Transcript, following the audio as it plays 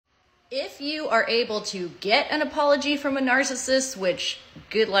If you are able to get an apology from a narcissist, which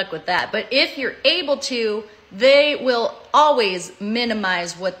good luck with that, but if you're able to, they will always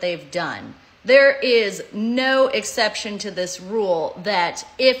minimize what they've done. There is no exception to this rule that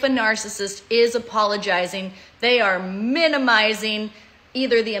if a narcissist is apologizing, they are minimizing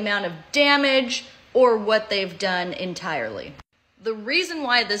either the amount of damage or what they've done entirely. The reason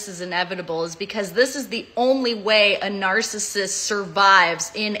why this is inevitable is because this is the only way a narcissist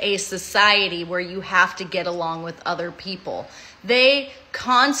survives in a society where you have to get along with other people. They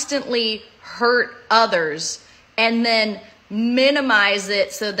constantly hurt others and then minimize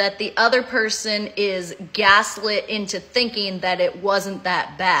it so that the other person is gaslit into thinking that it wasn't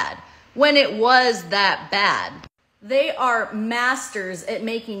that bad, when it was that bad. They are masters at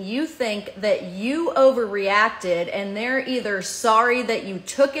making you think that you overreacted, and they're either sorry that you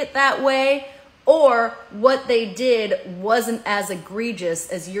took it that way or what they did wasn't as egregious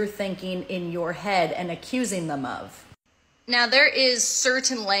as you're thinking in your head and accusing them of. Now, there is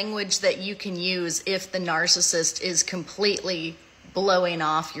certain language that you can use if the narcissist is completely blowing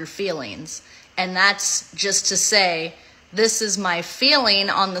off your feelings. And that's just to say, this is my feeling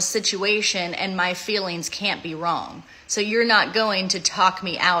on the situation and my feelings can't be wrong. So you're not going to talk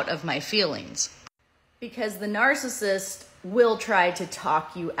me out of my feelings. Because the narcissist will try to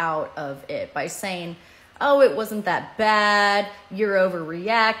talk you out of it by saying, oh, it wasn't that bad, you're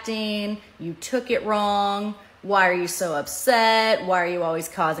overreacting, you took it wrong, why are you so upset, why are you always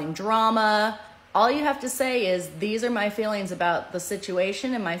causing drama? All you have to say is, these are my feelings about the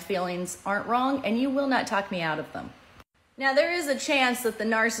situation and my feelings aren't wrong, and you will not talk me out of them. Now, there is a chance that the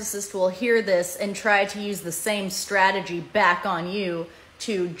narcissist will hear this and try to use the same strategy back on you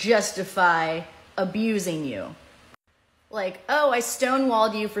to justify abusing you. Like, oh, I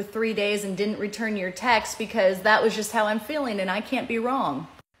stonewalled you for 3 days and didn't return your text because that was just how I'm feeling and I can't be wrong.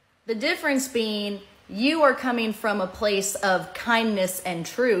 The difference being, you are coming from a place of kindness and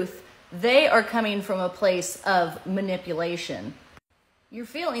truth. They are coming from a place of manipulation. Your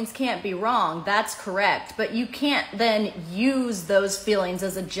feelings can't be wrong, that's correct, but you can't then use those feelings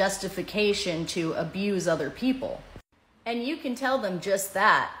as a justification to abuse other people. And you can tell them just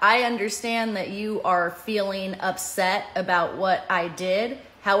that. I understand that you are feeling upset about what I did.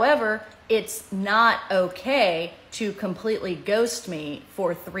 However, it's not okay to completely ghost me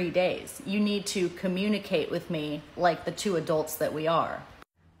for 3 days. You need to communicate with me like the two adults that we are.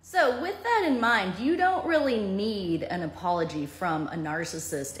 So with that in mind, you don't really need an apology from a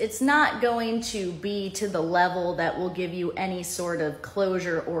narcissist. It's not going to be to the level that will give you any sort of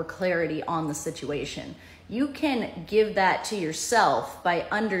closure or clarity on the situation. You can give that to yourself by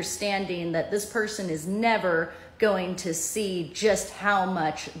understanding that this person is never going to see just how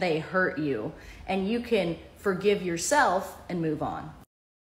much they hurt you, and you can forgive yourself and move on.